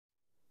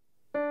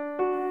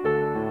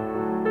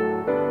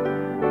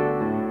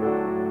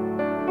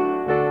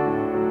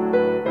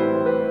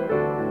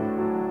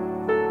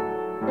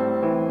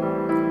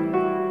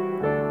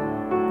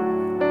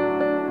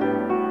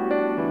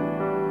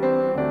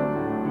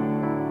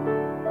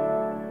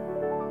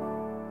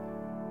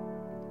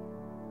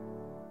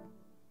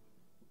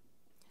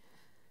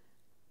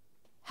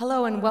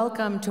and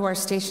welcome to our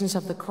Stations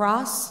of the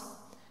Cross.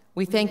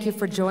 We thank you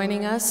for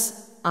joining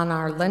us on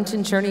our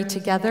Lenten journey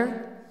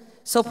together.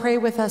 So pray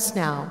with us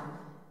now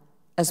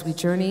as we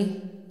journey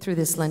through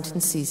this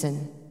Lenten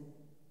season.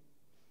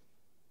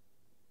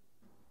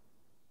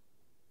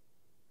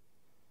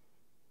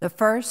 The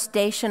first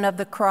station of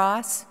the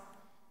cross,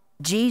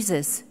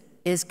 Jesus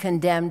is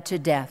condemned to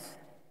death.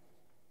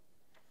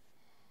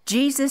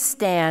 Jesus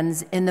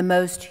stands in the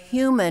most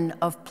human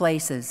of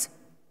places.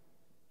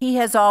 He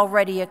has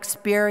already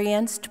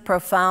experienced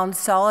profound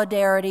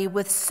solidarity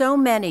with so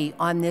many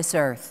on this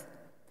earth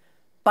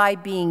by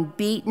being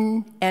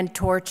beaten and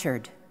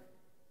tortured.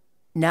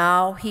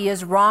 Now he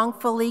is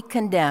wrongfully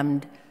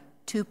condemned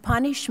to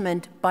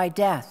punishment by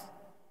death.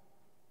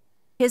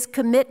 His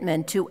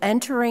commitment to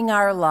entering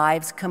our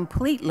lives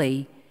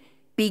completely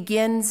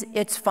begins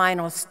its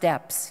final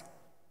steps.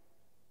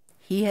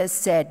 He has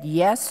said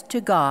yes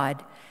to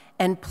God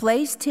and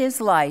placed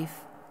his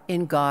life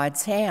in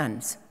God's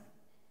hands.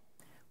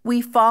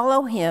 We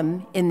follow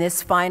him in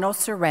this final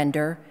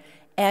surrender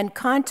and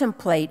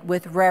contemplate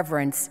with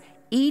reverence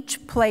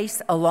each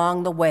place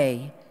along the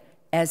way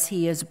as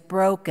he is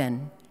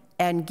broken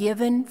and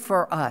given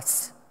for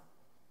us.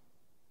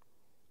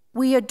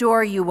 We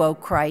adore you, O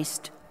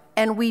Christ,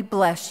 and we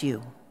bless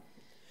you.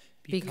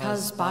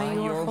 Because by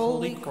your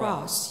holy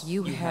cross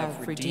you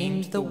have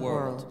redeemed the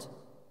world.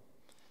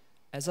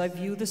 As I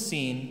view the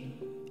scene,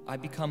 I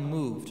become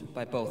moved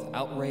by both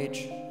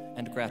outrage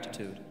and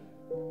gratitude.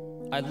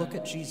 I look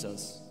at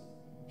Jesus,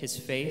 his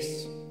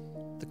face,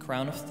 the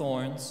crown of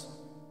thorns,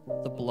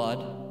 the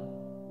blood,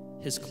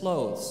 his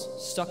clothes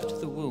stuck to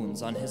the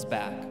wounds on his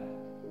back.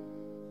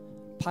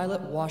 Pilate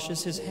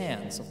washes his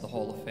hands of the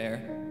whole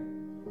affair.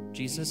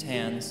 Jesus'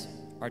 hands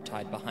are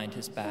tied behind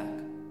his back.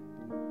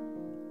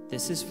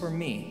 This is for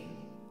me,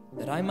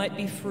 that I might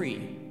be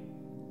free,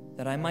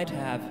 that I might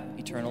have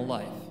eternal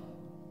life.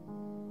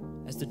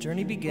 As the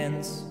journey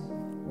begins,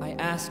 I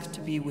ask to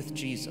be with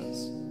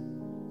Jesus,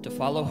 to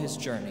follow his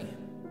journey.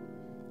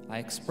 I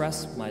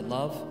express my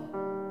love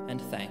and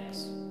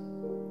thanks.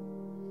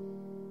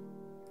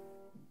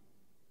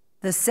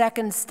 The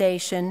second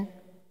station,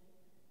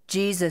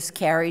 Jesus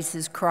carries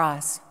his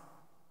cross.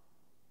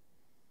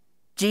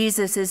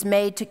 Jesus is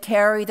made to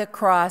carry the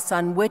cross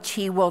on which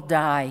he will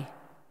die.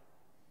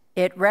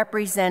 It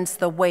represents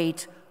the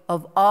weight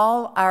of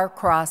all our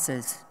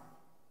crosses.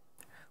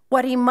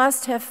 What he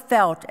must have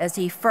felt as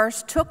he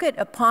first took it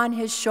upon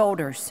his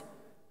shoulders.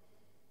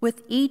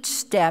 With each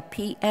step,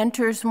 he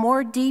enters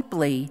more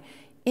deeply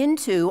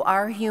into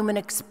our human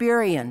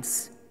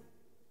experience.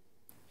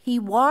 He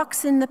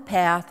walks in the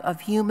path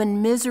of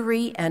human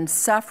misery and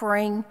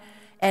suffering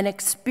and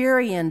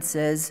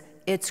experiences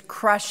its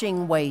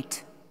crushing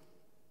weight.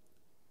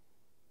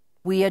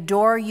 We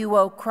adore you,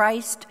 O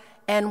Christ,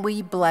 and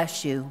we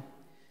bless you.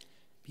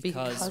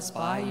 Because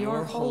by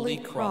your holy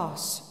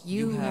cross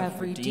you have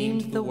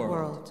redeemed the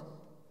world.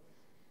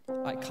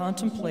 I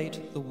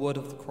contemplate the wood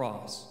of the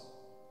cross.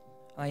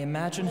 I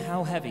imagine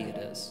how heavy it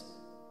is.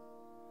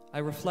 I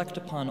reflect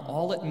upon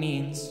all it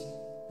means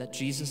that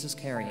Jesus is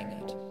carrying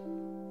it.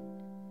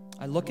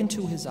 I look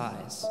into his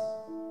eyes.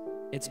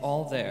 It's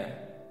all there.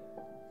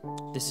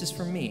 This is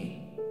for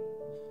me.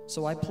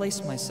 So I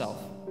place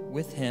myself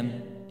with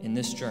him in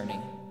this journey,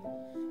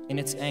 in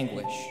its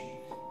anguish,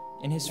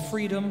 in his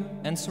freedom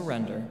and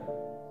surrender,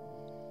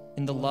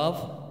 in the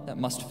love that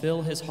must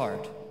fill his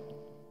heart.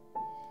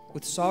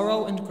 With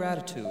sorrow and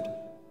gratitude,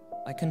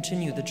 I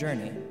continue the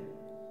journey.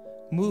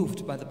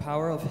 Moved by the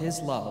power of his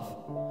love,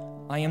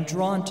 I am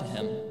drawn to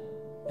him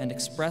and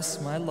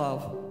express my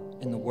love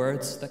in the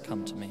words that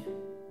come to me.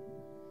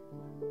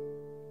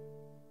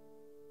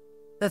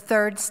 The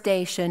third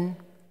station,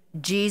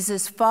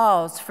 Jesus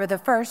falls for the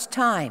first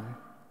time.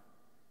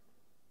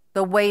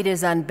 The weight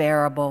is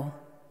unbearable.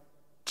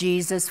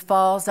 Jesus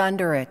falls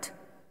under it.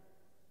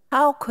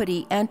 How could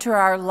he enter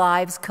our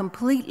lives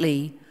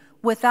completely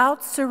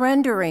without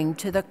surrendering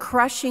to the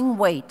crushing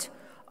weight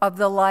of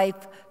the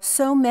life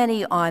so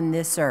many on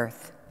this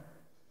earth?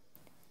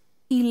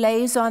 He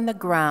lays on the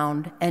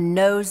ground and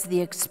knows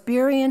the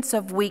experience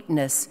of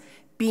weakness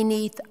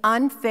beneath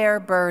unfair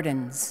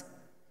burdens.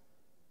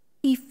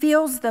 He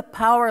feels the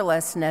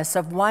powerlessness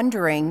of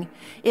wondering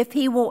if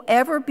he will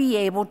ever be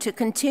able to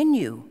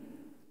continue.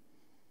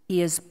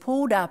 He is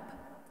pulled up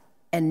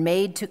and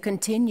made to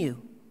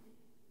continue.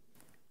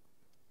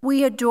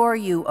 We adore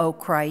you, O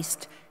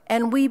Christ,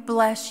 and we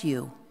bless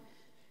you.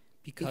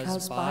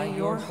 Because by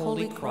your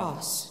holy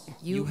cross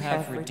you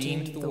have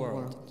redeemed the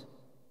world.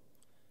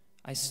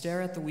 I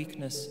stare at the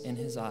weakness in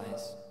his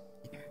eyes.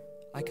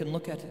 I can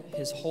look at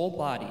his whole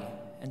body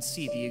and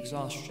see the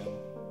exhaustion.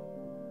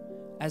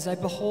 As I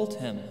behold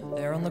him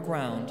there on the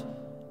ground,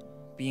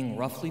 being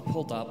roughly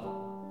pulled up,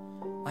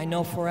 I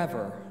know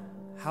forever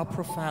how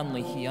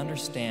profoundly he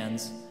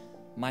understands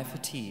my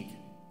fatigue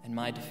and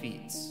my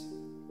defeats.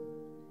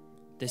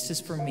 This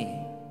is for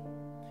me.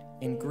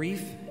 In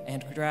grief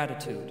and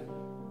gratitude,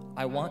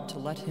 I want to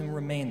let him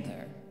remain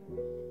there.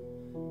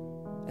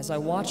 As I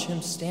watch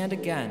him stand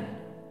again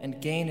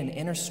and gain an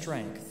inner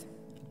strength,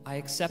 I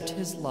accept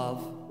his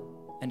love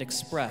and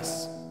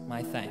express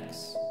my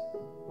thanks.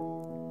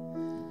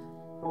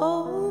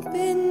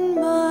 Open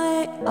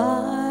my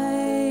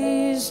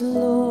eyes,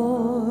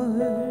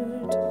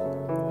 Lord.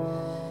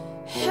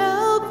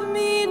 Help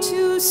me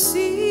to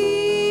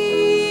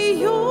see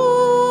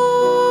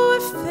your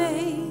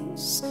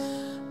face.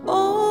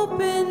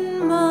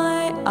 Open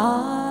my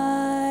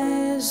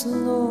eyes,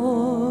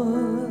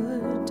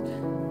 Lord.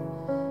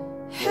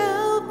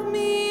 Help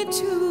me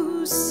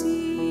to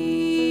see.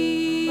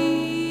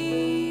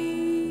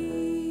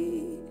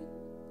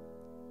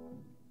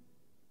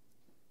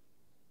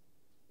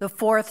 The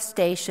fourth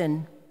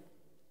station,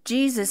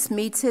 Jesus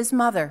meets his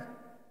mother.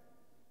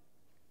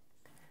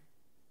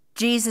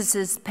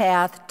 Jesus'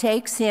 path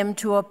takes him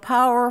to a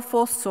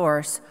powerful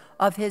source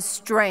of his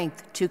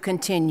strength to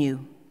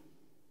continue.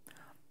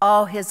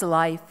 All his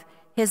life,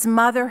 his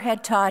mother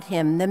had taught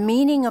him the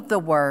meaning of the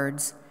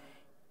words,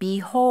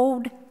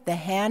 "Behold the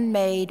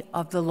handmaid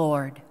of the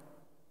Lord."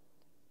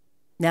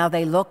 Now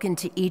they look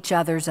into each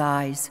other's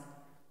eyes.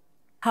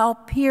 How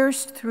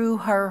pierced through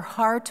her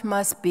heart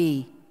must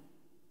be.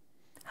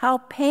 How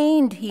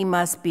pained he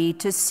must be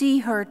to see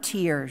her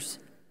tears.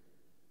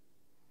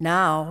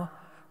 Now,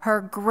 her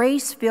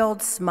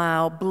grace-filled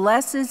smile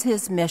blesses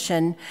his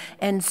mission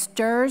and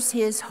stirs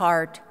his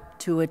heart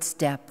to its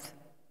depth.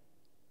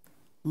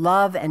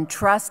 Love and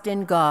trust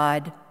in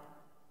God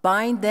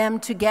bind them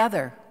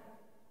together.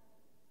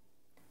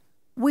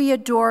 We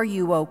adore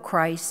you, O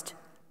Christ,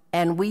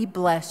 and we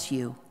bless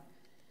you.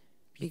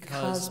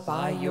 Because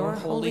by your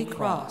holy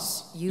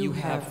cross you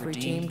have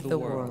redeemed the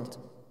world.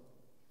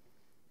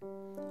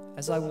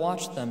 As I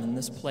watch them in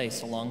this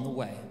place along the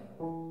way,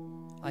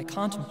 I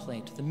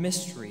contemplate the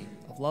mystery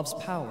of love's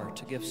power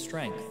to give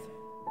strength.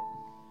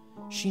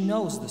 She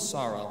knows the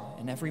sorrow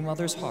in every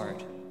mother's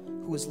heart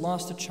who has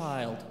lost a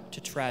child to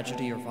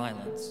tragedy or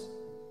violence.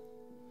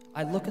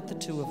 I look at the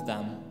two of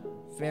them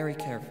very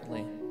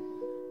carefully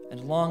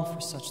and long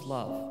for such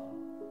love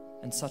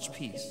and such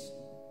peace.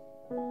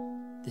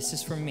 This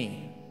is for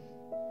me,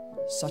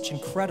 such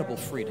incredible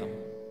freedom,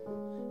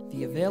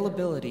 the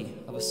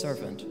availability of a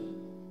servant.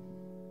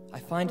 I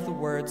find the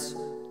words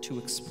to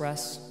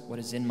express what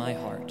is in my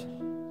heart.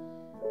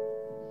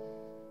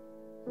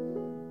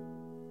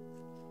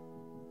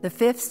 The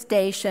fifth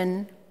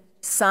station,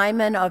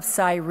 Simon of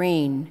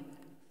Cyrene,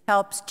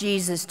 helps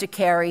Jesus to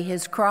carry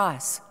his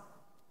cross.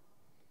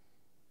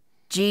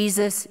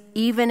 Jesus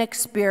even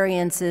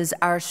experiences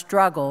our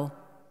struggle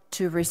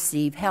to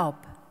receive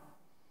help.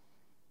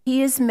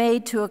 He is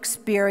made to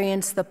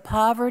experience the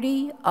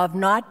poverty of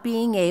not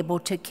being able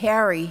to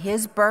carry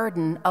his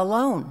burden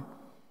alone.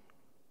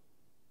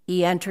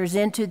 He enters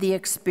into the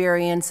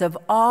experience of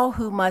all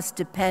who must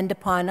depend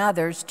upon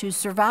others to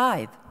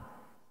survive.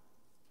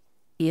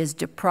 He is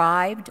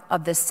deprived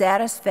of the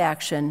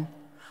satisfaction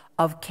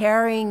of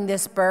carrying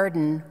this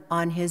burden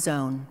on his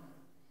own.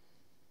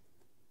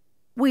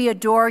 We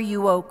adore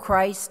you, O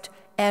Christ,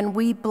 and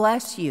we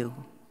bless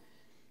you.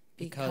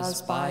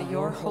 Because by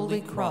your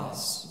holy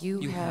cross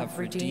you have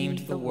redeemed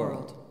the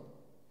world.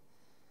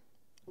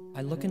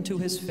 I look into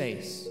his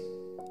face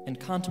and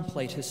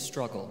contemplate his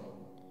struggle,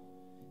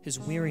 his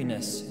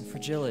weariness and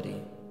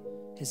fragility,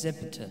 his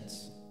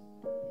impotence.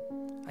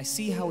 I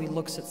see how he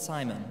looks at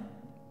Simon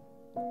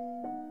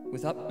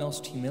with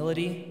utmost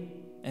humility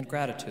and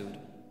gratitude.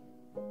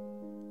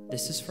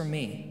 This is for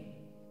me,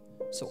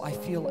 so I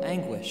feel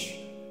anguish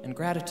and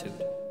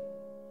gratitude.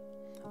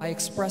 I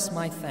express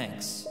my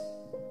thanks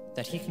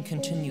that he can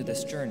continue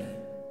this journey,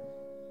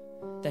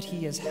 that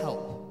he is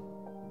help,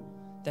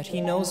 that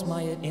he knows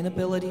my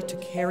inability to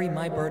carry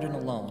my burden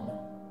alone.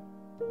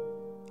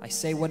 I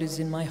say what is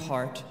in my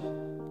heart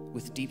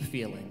with deep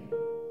feeling.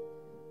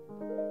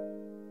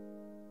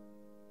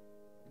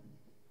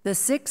 The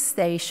sixth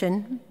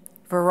station,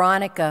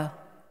 Veronica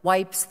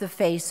wipes the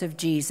face of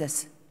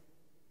Jesus.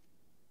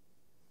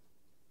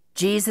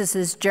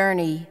 Jesus'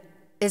 journey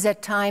is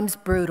at times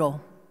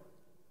brutal.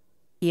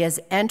 He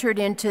has entered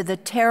into the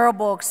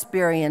terrible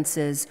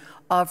experiences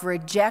of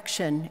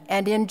rejection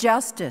and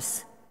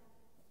injustice.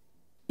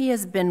 He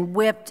has been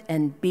whipped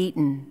and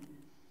beaten.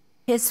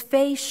 His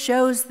face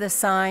shows the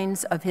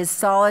signs of his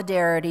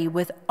solidarity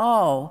with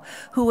all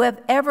who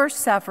have ever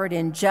suffered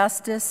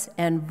injustice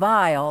and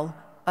vile,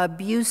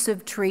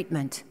 abusive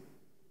treatment.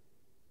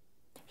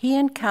 He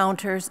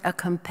encounters a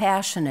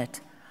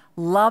compassionate,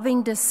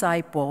 loving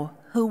disciple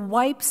who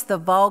wipes the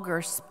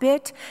vulgar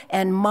spit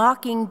and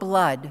mocking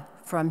blood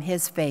from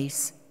his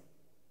face.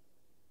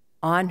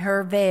 On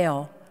her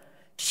veil,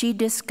 she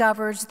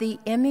discovers the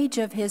image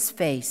of his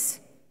face,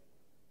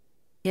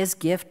 his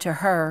gift to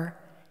her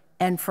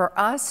and for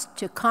us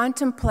to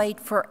contemplate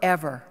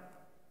forever.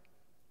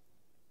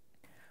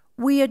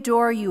 We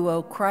adore you,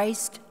 O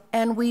Christ,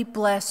 and we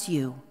bless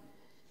you.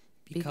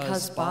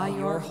 Because by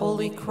your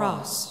holy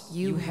cross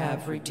you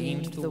have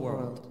redeemed the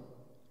world.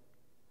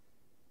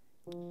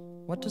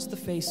 What does the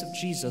face of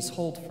Jesus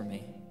hold for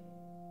me?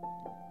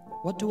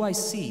 What do I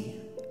see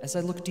as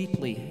I look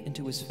deeply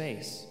into his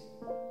face?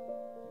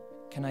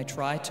 Can I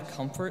try to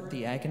comfort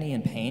the agony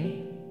and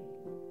pain?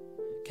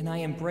 Can I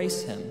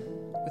embrace him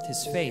with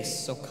his face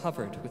so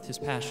covered with his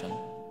passion.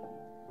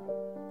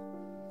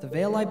 The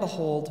veil I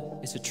behold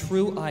is a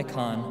true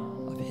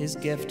icon of his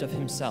gift of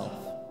himself.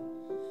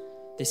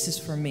 This is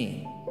for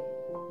me.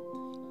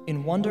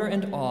 In wonder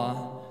and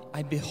awe,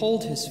 I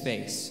behold his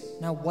face,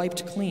 now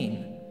wiped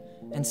clean,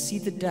 and see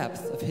the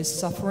depth of his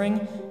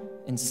suffering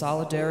in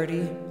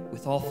solidarity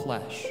with all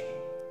flesh.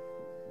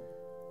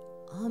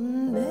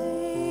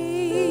 Amazing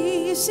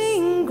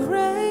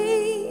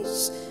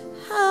grace,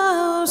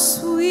 how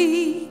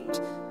sweet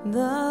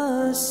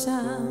the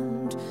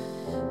sound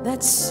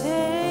that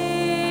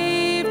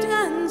saved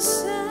and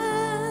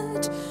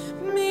set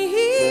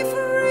me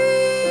free.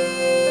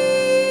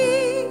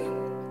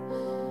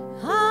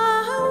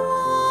 I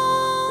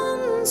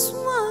once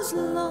was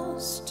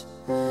lost,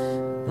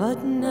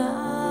 but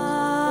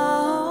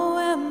now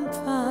am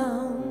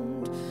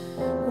found,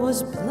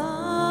 was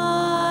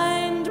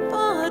blind,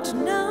 but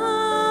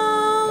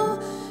now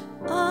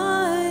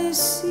I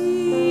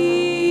see.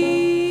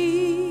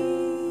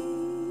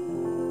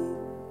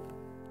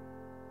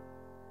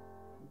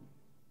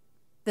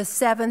 The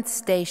seventh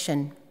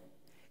station.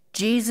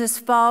 Jesus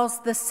falls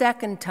the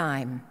second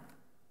time.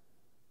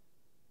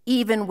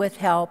 Even with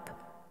help,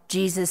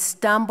 Jesus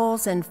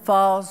stumbles and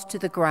falls to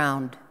the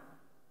ground.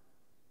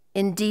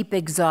 In deep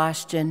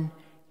exhaustion,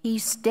 he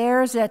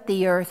stares at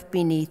the earth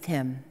beneath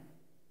him.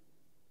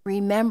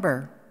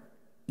 Remember,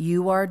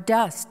 you are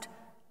dust,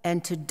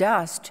 and to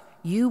dust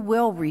you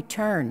will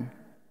return.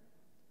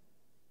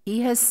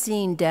 He has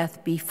seen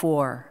death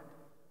before.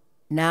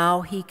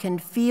 Now he can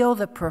feel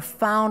the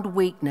profound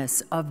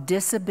weakness of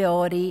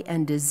disability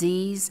and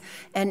disease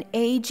and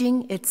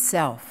aging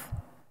itself.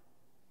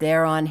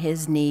 There on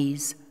his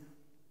knees,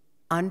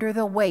 under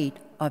the weight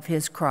of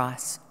his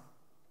cross.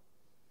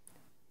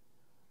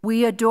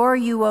 We adore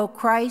you, O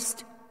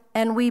Christ,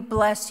 and we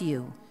bless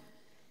you.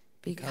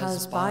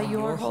 Because by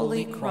your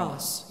holy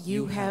cross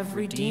you have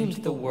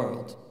redeemed the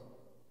world.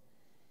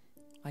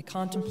 I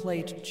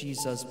contemplate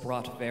Jesus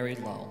brought very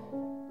low.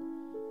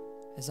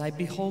 As I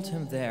behold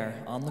him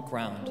there on the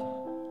ground,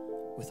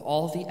 with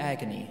all the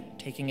agony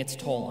taking its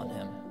toll on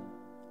him,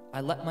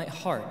 I let my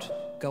heart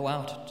go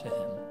out to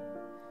him.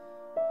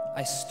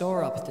 I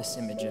store up this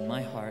image in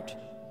my heart,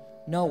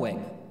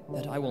 knowing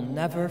that I will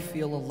never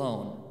feel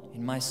alone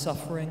in my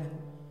suffering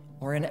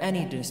or in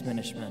any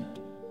diminishment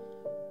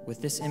with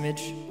this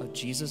image of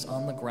Jesus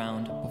on the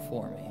ground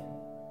before me.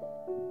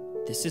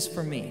 This is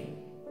for me,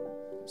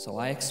 so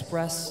I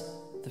express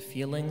the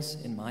feelings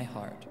in my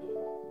heart.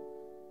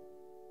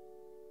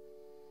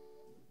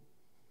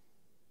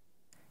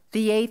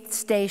 The eighth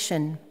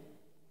station.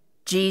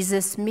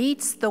 Jesus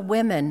meets the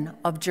women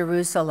of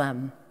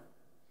Jerusalem.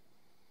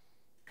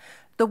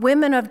 The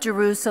women of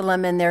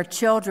Jerusalem and their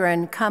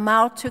children come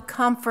out to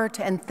comfort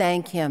and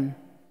thank him.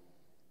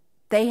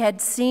 They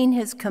had seen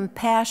his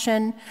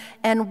compassion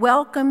and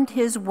welcomed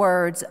his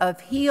words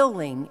of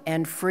healing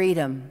and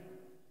freedom.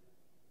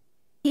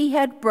 He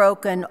had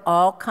broken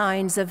all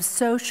kinds of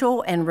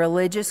social and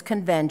religious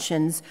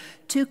conventions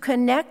to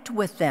connect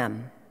with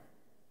them.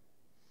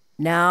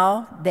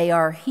 Now they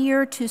are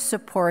here to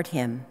support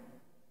him.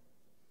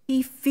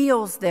 He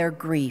feels their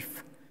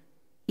grief.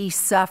 He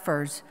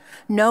suffers,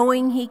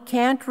 knowing he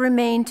can't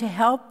remain to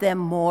help them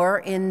more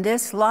in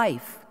this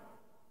life.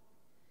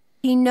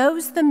 He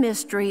knows the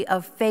mystery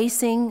of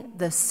facing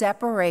the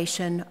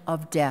separation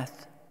of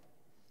death.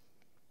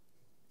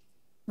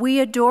 We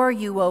adore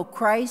you, O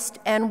Christ,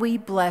 and we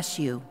bless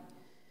you.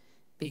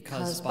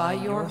 Because by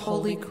your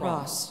holy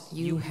cross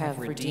you have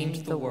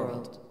redeemed the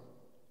world.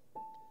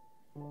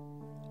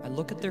 I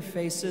look at their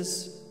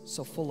faces,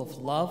 so full of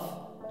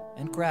love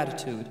and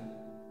gratitude,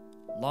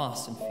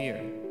 loss and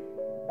fear.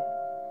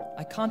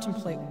 I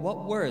contemplate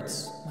what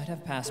words might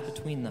have passed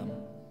between them.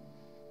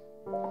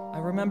 I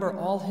remember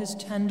all his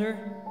tender,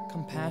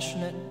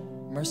 compassionate,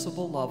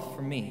 merciful love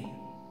for me.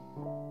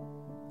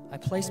 I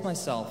place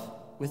myself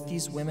with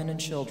these women and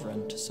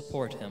children to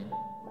support him.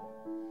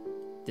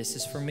 This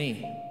is for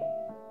me,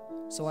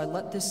 so I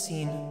let this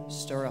scene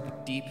stir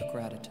up deep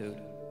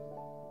gratitude.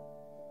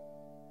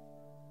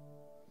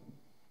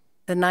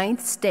 The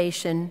ninth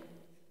station.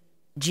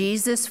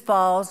 Jesus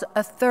falls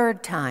a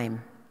third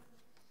time.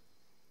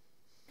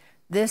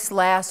 This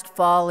last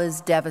fall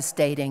is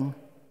devastating.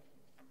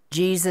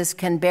 Jesus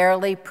can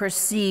barely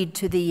proceed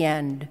to the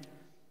end.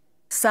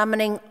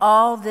 Summoning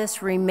all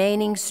this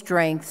remaining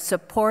strength,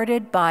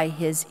 supported by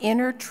his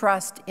inner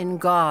trust in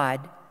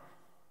God,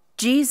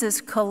 Jesus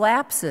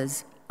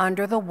collapses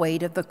under the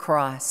weight of the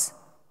cross.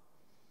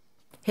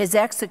 His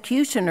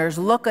executioners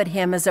look at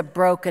him as a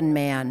broken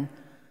man,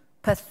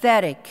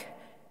 pathetic,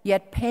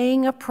 yet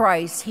paying a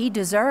price he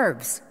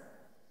deserves.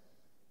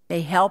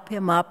 They help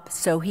him up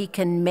so he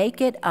can make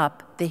it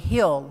up the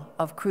hill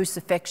of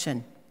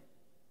crucifixion.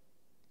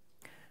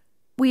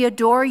 We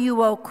adore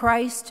you, O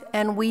Christ,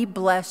 and we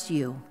bless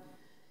you.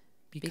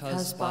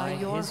 Because by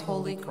your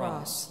holy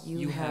cross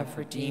you have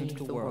redeemed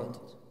the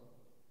world.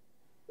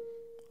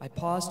 I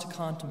pause to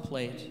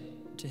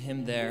contemplate to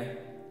him there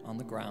on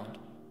the ground,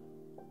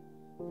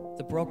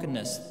 the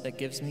brokenness that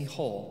gives me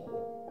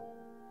whole,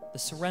 the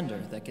surrender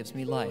that gives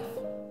me life.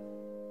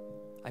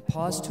 I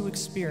pause to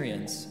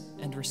experience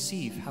and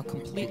receive how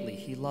completely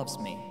he loves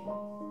me.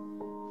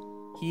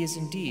 He is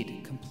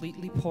indeed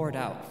completely poured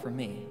out for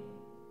me.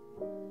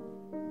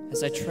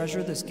 As I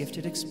treasure this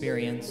gifted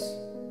experience,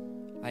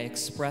 I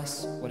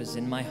express what is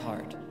in my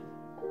heart.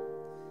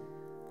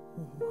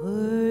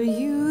 Were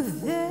you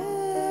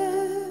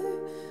there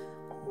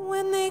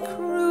when they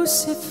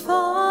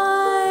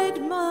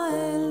crucified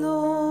my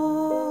Lord?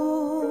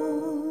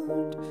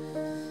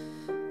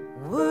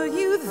 Were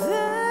you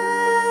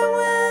there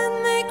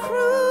when they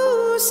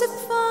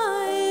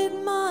crucified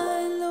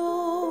my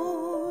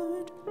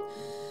Lord?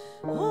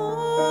 Oh,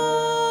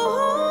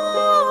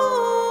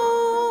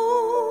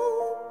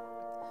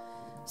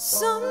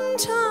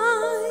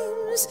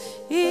 sometimes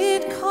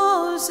it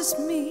causes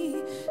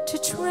me to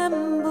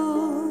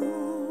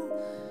tremble,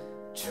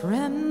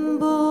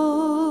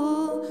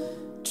 tremble,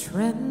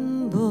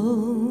 tremble.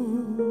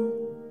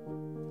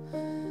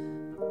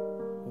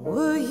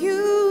 Were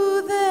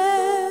you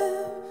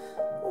there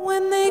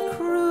when they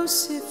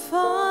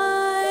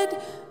crucified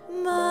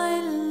my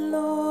Lord?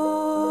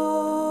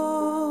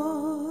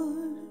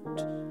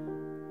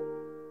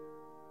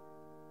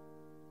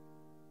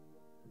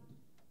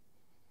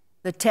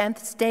 The 10th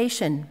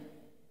station.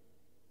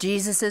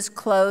 Jesus'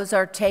 clothes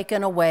are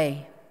taken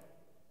away.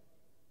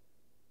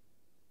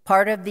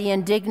 Part of the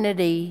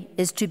indignity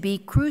is to be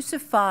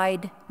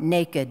crucified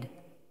naked.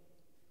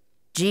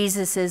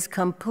 Jesus is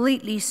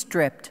completely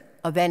stripped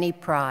of any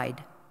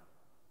pride.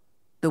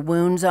 The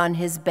wounds on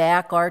his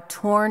back are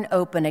torn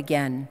open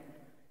again.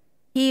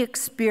 He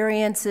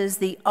experiences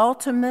the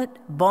ultimate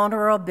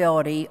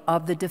vulnerability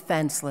of the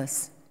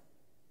defenseless.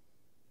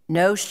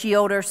 No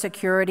shield or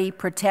security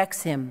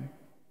protects him.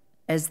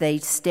 As they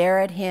stare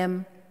at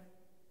him,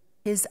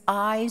 his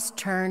eyes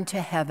turn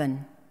to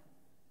heaven.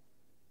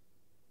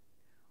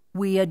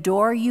 We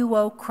adore you,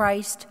 O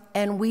Christ,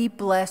 and we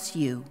bless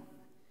you.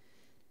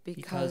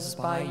 Because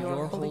by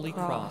your holy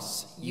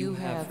cross you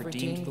have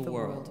redeemed the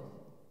world.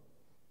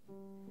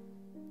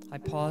 I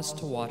pause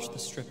to watch the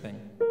stripping.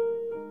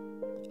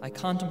 I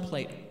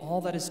contemplate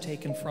all that is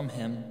taken from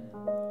him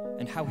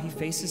and how he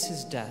faces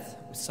his death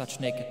with such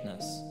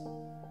nakedness.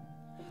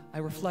 I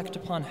reflect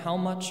upon how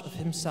much of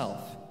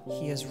himself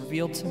he has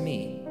revealed to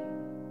me,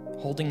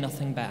 holding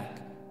nothing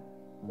back.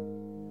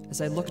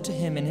 As I look to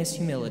him in his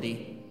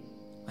humility,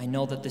 I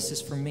know that this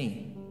is for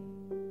me,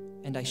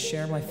 and I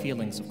share my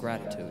feelings of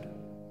gratitude.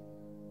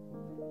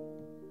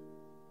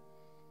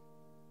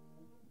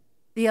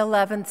 The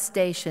 11th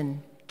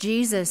station.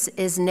 Jesus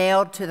is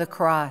nailed to the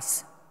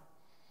cross.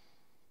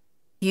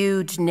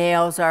 Huge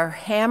nails are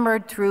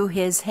hammered through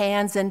his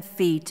hands and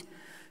feet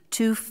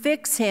to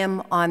fix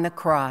him on the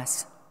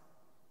cross.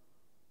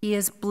 He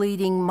is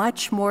bleeding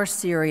much more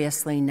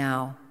seriously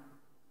now.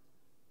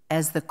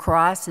 As the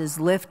cross is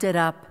lifted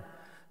up,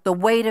 the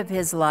weight of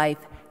his life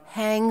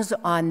hangs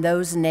on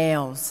those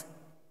nails.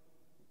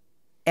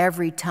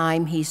 Every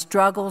time he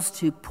struggles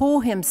to pull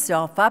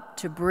himself up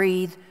to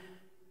breathe,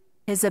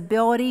 his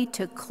ability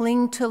to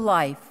cling to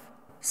life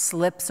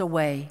slips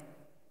away.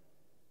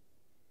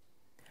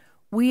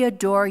 We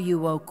adore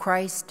you, O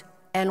Christ,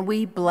 and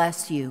we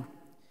bless you.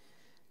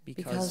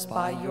 Because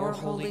by your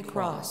holy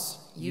cross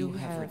you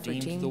have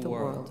redeemed the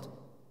world.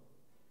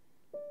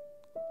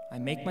 I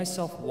make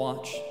myself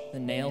watch the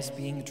nails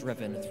being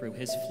driven through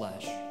his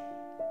flesh,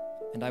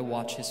 and I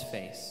watch his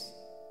face.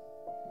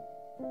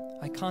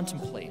 I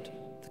contemplate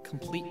the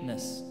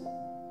completeness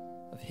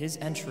of his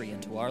entry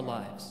into our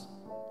lives.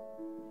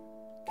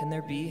 Can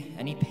there be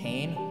any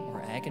pain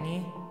or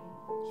agony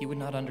he would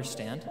not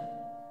understand?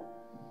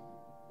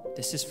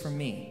 This is for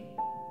me,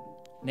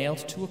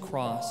 nailed to a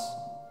cross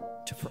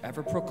to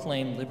forever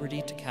proclaim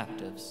liberty to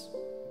captives.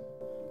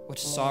 What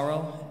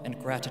sorrow and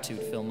gratitude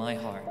fill my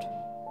heart.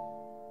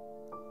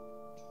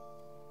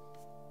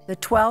 The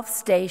 12th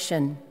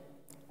station.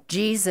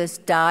 Jesus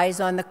dies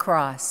on the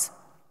cross.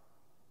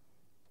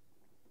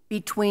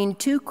 Between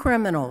two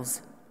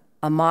criminals,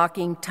 a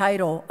mocking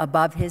title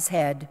above his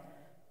head,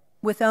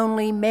 with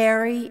only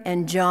Mary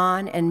and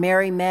John and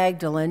Mary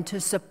Magdalene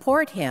to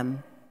support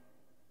him,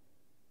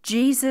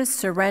 Jesus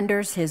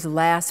surrenders his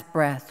last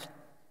breath.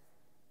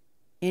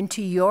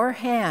 Into your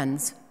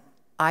hands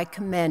I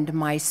commend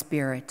my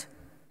spirit.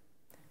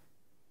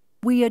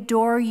 We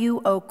adore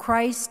you, O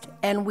Christ,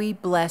 and we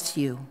bless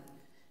you.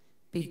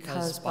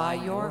 Because by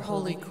your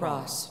holy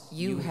cross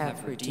you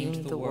have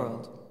redeemed the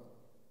world.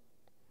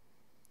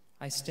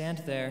 I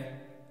stand there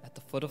at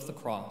the foot of the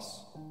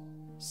cross,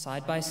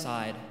 side by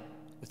side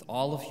with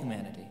all of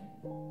humanity,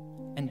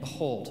 and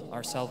behold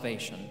our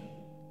salvation.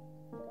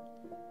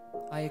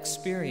 I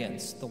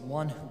experience the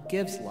one who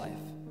gives life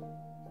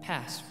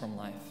pass from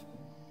life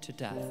to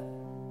death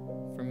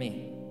for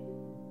me.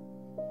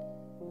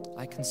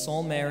 I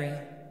console Mary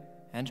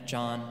and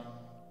John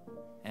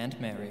and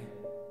Mary,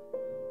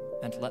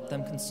 and let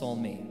them console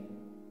me.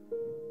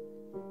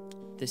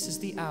 This is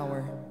the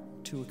hour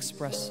to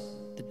express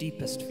the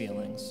deepest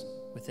feelings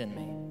within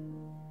me.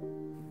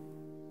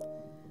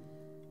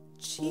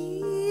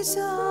 Jesus,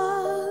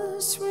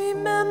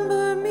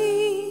 remember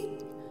me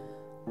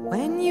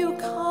when you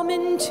come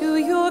into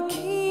your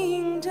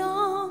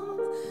kingdom.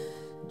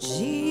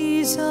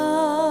 Jesus,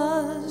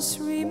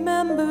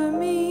 remember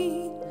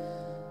me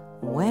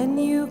when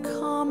you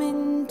come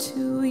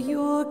into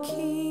your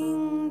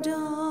kingdom.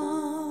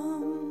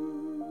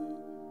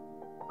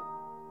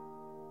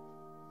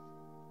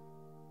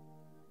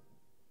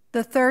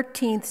 The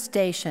 13th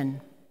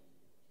station.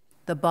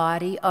 The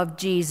body of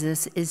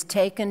Jesus is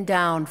taken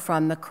down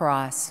from the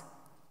cross.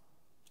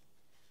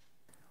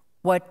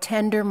 What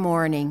tender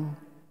mourning!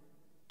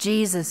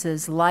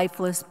 Jesus'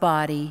 lifeless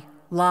body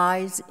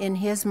lies in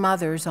his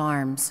mother's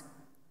arms.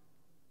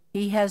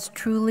 He has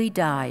truly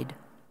died,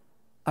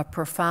 a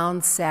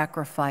profound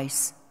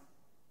sacrifice,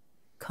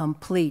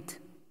 complete.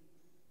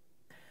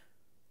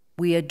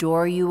 We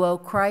adore you, O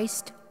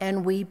Christ,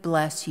 and we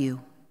bless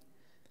you.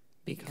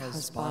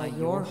 Because by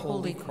your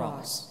holy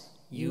cross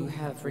you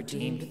have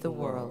redeemed the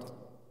world.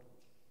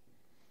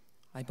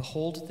 I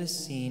behold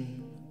this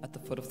scene at the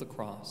foot of the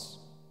cross.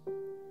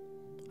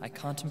 I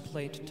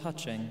contemplate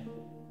touching,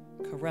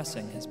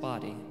 caressing his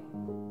body.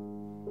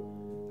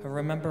 I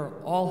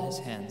remember all his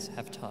hands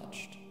have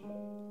touched,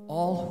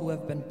 all who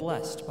have been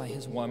blessed by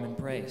his warm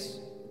embrace.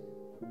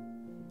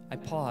 I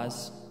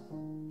pause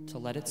to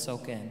let it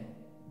soak in.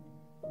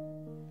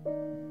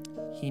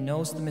 He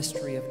knows the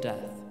mystery of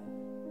death.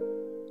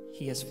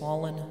 He has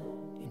fallen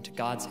into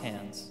God's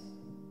hands.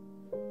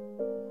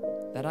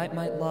 That I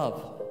might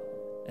love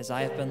as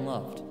I have been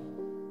loved,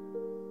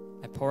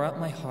 I pour out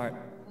my heart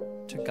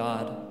to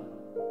God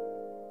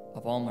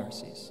of all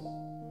mercies.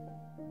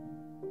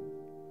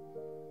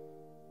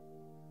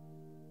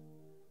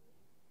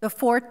 The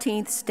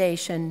 14th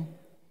station,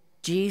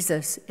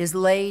 Jesus is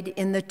laid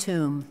in the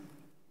tomb.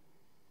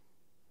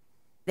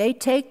 They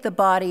take the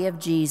body of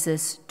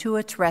Jesus to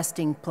its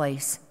resting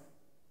place.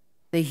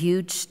 The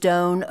huge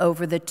stone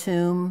over the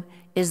tomb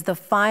is the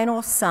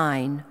final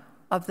sign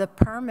of the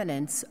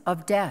permanence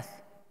of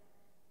death.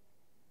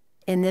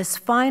 In this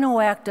final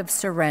act of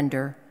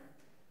surrender,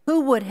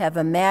 who would have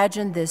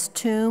imagined this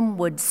tomb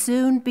would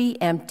soon be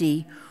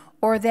empty,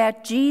 or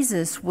that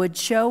Jesus would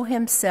show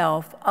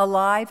himself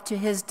alive to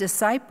his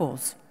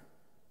disciples,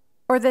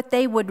 or that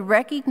they would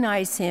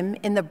recognize him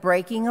in the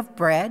breaking of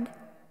bread?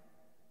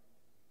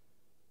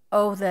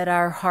 Oh, that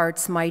our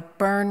hearts might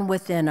burn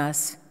within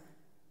us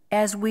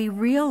as we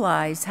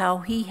realize how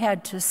he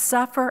had to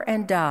suffer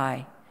and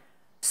die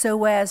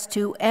so as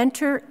to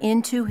enter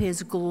into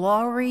his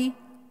glory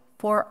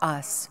for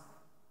us.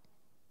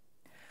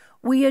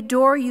 We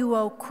adore you,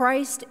 O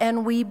Christ,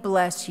 and we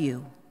bless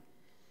you.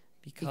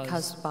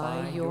 Because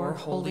by your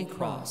holy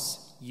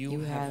cross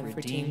you have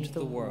redeemed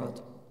the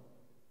world.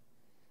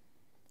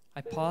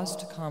 I pause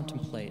to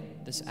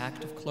contemplate this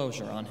act of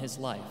closure on his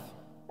life.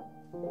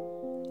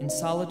 In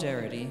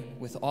solidarity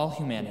with all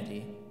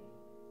humanity,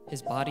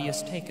 his body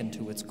is taken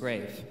to its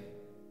grave.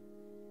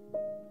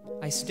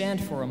 I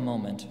stand for a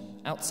moment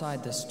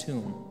outside this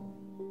tomb.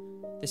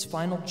 This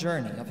final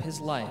journey of his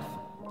life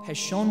has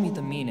shown me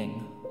the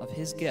meaning of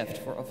his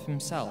gift of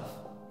himself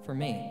for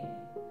me.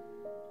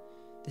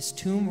 This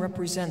tomb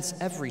represents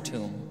every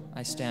tomb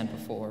I stand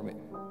before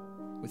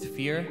with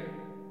fear,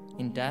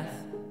 in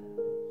death,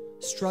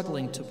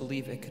 struggling to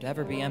believe it could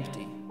ever be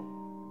empty.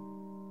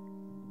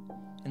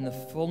 In the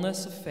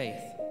fullness of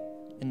faith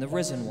in the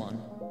risen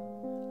one,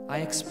 I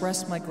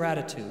express my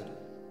gratitude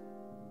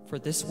for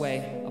this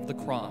way of the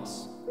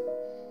cross.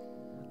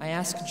 I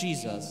ask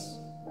Jesus,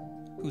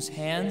 whose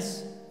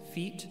hands,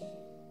 feet,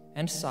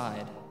 and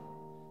side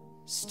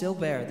still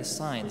bear the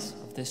signs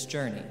of this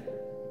journey,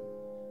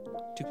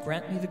 to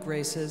grant me the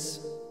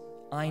graces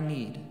I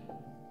need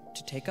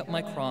to take up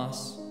my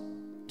cross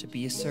to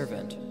be a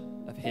servant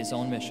of his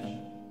own mission.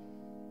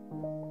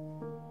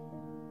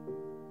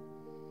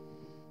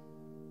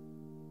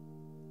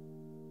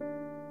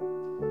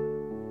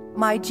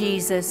 My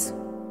Jesus,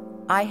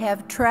 I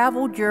have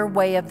traveled your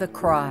way of the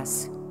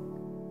cross.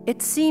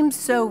 It seems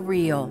so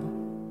real.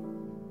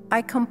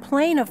 I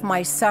complain of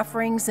my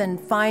sufferings and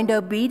find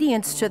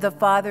obedience to the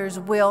Father's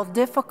will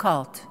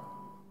difficult.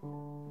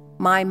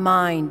 My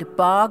mind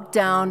bogged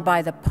down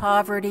by the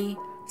poverty,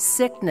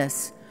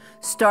 sickness,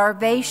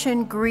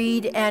 starvation,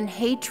 greed, and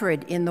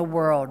hatred in the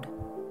world.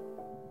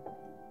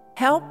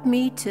 Help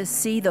me to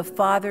see the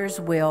Father's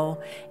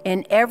will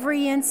in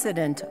every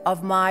incident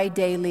of my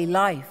daily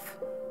life.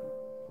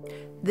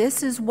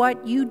 This is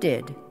what you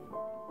did.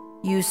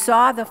 You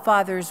saw the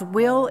Father's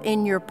will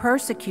in your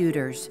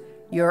persecutors,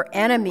 your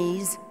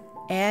enemies,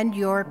 and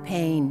your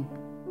pain.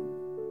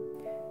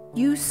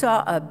 You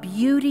saw a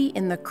beauty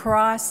in the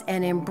cross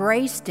and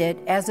embraced it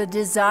as a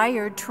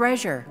desired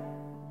treasure.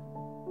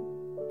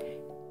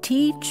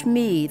 Teach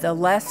me the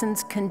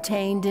lessons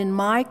contained in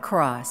my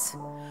cross,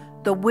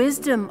 the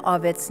wisdom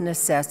of its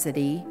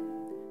necessity,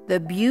 the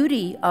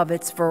beauty of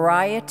its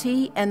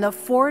variety, and the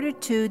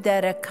fortitude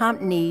that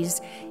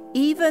accompanies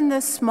even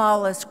the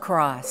smallest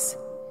cross.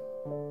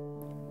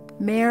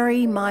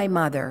 Mary, my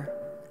mother,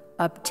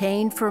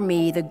 obtain for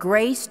me the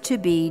grace to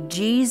be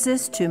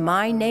Jesus to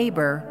my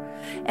neighbor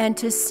and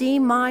to see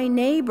my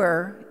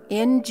neighbor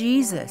in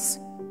Jesus.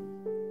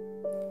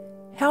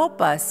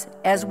 Help us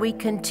as we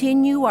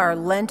continue our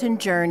Lenten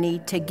journey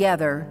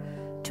together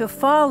to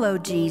follow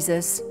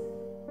Jesus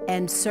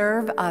and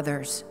serve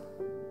others.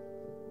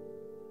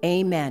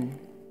 Amen.